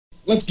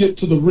let's get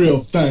to the real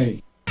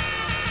thing.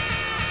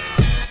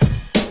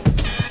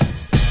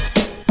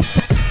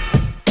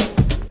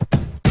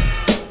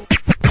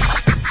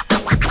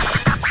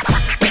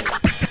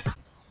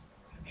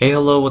 Hey,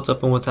 hello, what's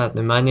up and what's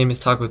happening? My name is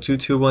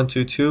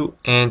Taco22122,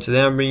 and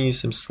today I'm bringing you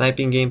some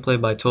sniping gameplay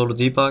by Total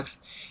Dbox.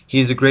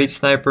 He's a great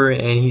sniper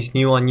and he's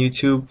new on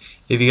YouTube.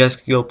 If you guys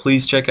could go,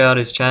 please check out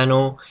his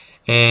channel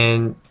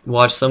and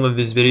watch some of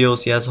his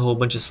videos. He has a whole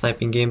bunch of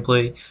sniping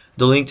gameplay.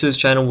 The link to his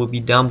channel will be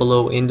down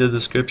below in the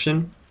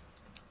description.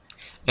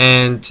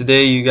 And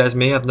today you guys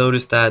may have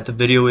noticed that the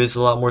video is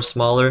a lot more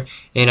smaller,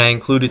 and I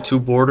included two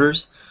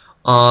borders.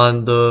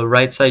 On the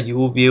right side you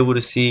will be able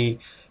to see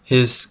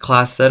his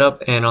class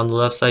setup, and on the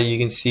left side you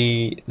can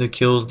see the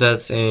kills,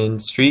 deaths,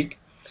 and streak.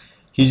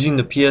 He's using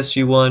the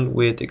PSG one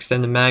with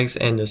extended mags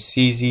and the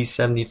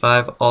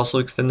CZ75 also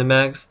extended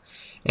mags.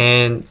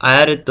 And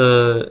I added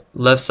the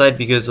left side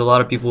because a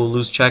lot of people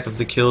lose track of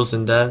the kills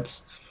and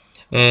deaths,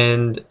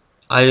 and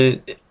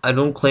I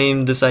don't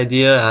claim this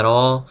idea at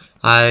all.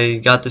 I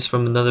got this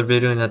from another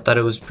video and I thought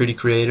it was pretty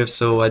creative,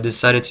 so I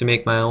decided to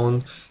make my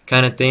own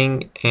kind of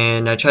thing,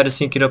 and I tried to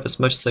sync it up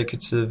as much as I could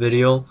to the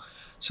video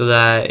so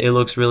that it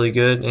looks really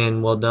good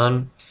and well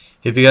done.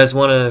 If you guys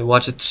want to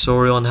watch a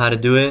tutorial on how to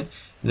do it,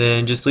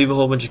 then just leave a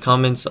whole bunch of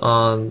comments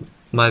on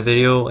my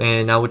video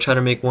and I will try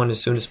to make one as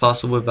soon as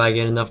possible if I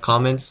get enough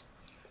comments.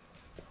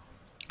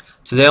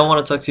 Today I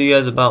want to talk to you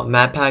guys about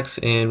map packs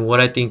and what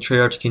I think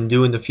Treyarch can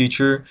do in the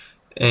future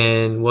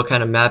and what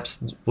kind of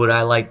maps would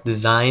I like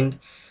designed.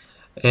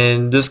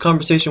 And this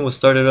conversation was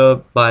started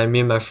up by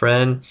me and my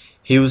friend.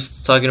 He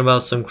was talking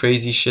about some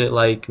crazy shit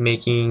like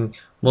making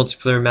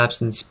multiplayer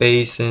maps in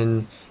space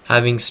and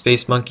having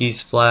space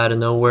monkeys fly out of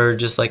nowhere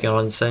just like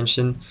on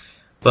Ascension.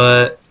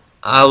 But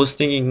I was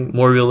thinking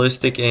more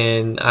realistic,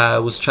 and I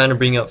was trying to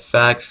bring up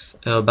facts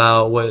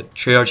about what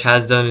Treyarch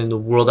has done in the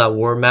World at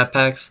War map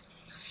packs.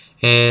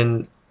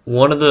 And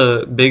one of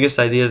the biggest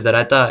ideas that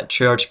I thought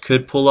Treyarch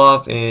could pull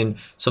off, and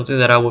something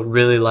that I would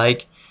really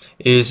like,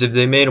 is if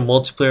they made a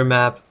multiplayer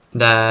map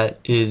that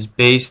is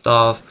based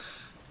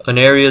off an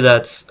area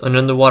that's an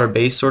underwater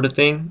base sort of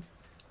thing.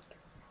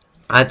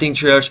 I think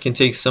Treyarch can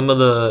take some of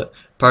the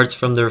parts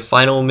from their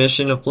final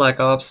mission of Black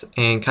Ops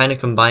and kind of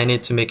combine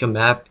it to make a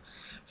map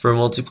for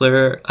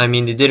multiplayer. I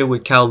mean, they did it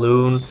with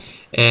Kowloon,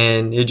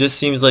 and it just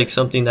seems like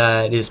something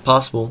that is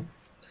possible.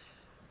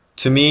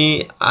 To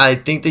me, I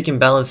think they can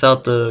balance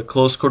out the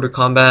close quarter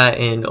combat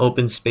and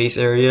open space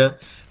area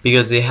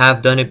because they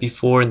have done it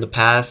before in the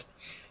past.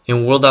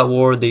 In World at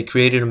War, they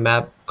created a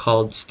map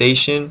called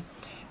Station,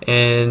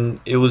 and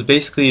it was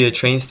basically a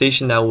train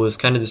station that was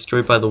kind of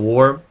destroyed by the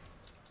war.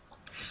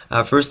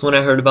 At first, when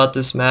I heard about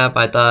this map,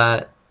 I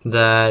thought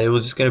that it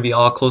was just going to be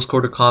all close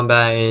quarter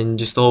combat and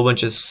just a whole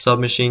bunch of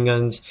submachine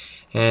guns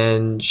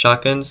and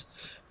shotguns.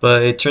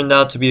 But it turned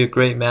out to be a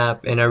great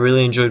map, and I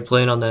really enjoyed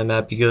playing on that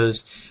map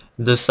because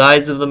the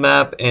sides of the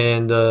map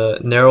and the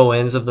narrow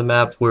ends of the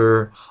map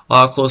were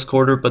all close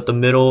quarter, but the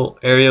middle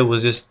area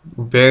was just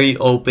very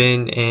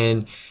open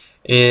and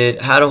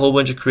it had a whole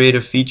bunch of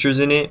creative features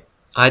in it.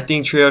 I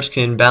think Treyarch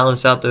can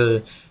balance out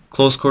the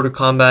close quarter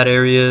combat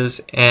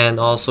areas and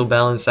also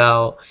balance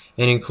out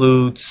and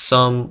include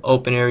some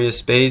open area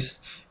space,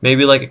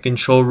 maybe like a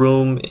control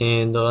room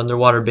in the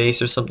underwater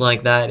base or something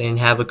like that, and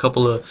have a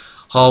couple of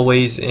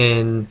hallways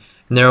and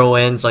narrow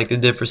ends like they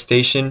did for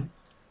Station.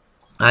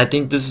 I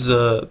think this is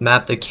a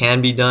map that can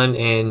be done,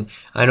 and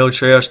I know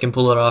Treyarch can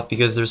pull it off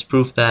because there's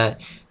proof that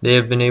they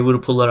have been able to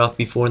pull it off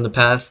before in the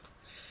past.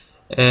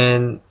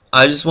 And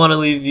I just want to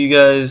leave you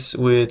guys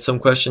with some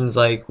questions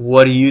like,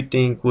 what do you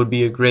think would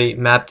be a great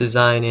map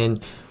design,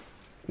 and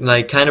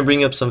like kind of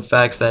bring up some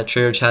facts that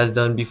Treyarch has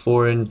done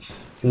before and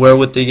where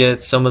would they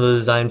get some of the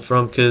design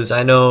from, because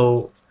I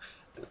know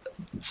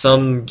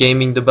some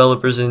gaming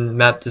developers and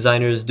map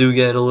designers do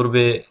get a little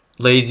bit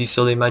lazy,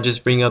 so they might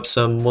just bring up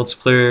some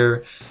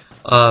multiplayer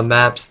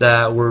maps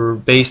that were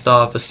based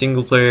off a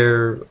single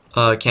player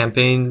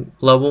campaign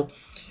level.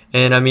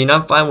 And I mean,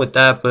 I'm fine with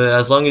that, but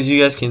as long as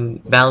you guys can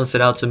balance it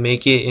out to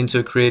make it into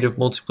a creative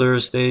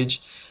multiplayer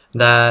stage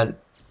that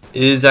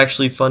is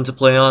actually fun to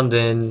play on,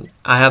 then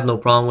I have no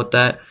problem with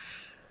that.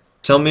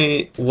 Tell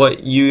me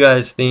what you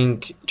guys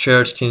think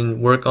Treyarch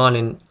can work on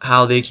and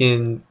how they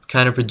can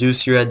kind of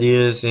produce your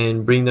ideas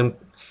and bring them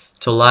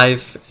to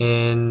life,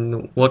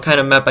 and what kind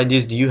of map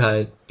ideas do you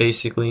have,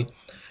 basically.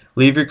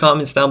 Leave your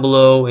comments down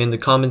below in the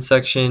comment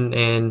section,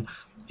 and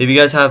if you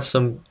guys have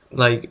some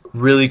like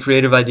really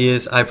creative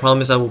ideas, I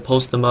promise I will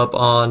post them up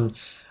on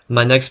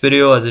my next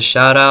video as a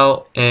shout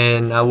out,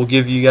 and I will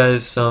give you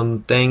guys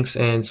some thanks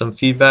and some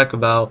feedback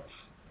about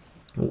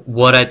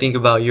what I think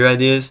about your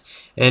ideas.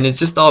 And it's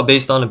just all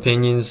based on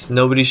opinions.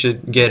 Nobody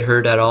should get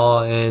hurt at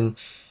all, and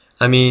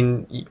I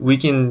mean, we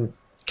can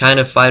kind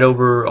of fight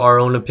over our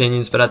own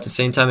opinions, but at the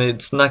same time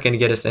it's not going to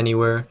get us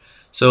anywhere.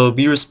 So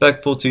be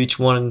respectful to each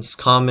one's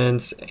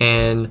comments,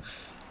 and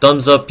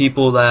thumbs up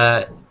people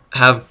that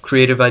have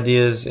creative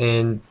ideas,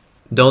 and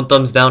don't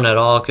thumbs down at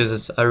all,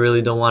 because I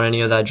really don't want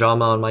any of that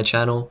drama on my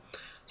channel.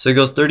 So it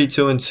goes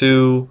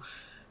 32-2,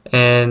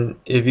 And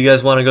if you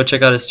guys want to go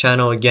check out his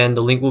channel, again,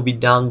 the link will be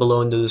down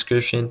below in the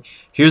description.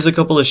 Here's a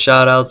couple of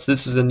shout outs.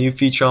 This is a new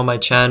feature on my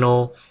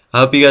channel. I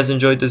hope you guys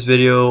enjoyed this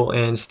video,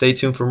 and stay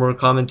tuned for more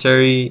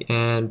commentary,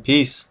 and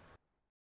peace.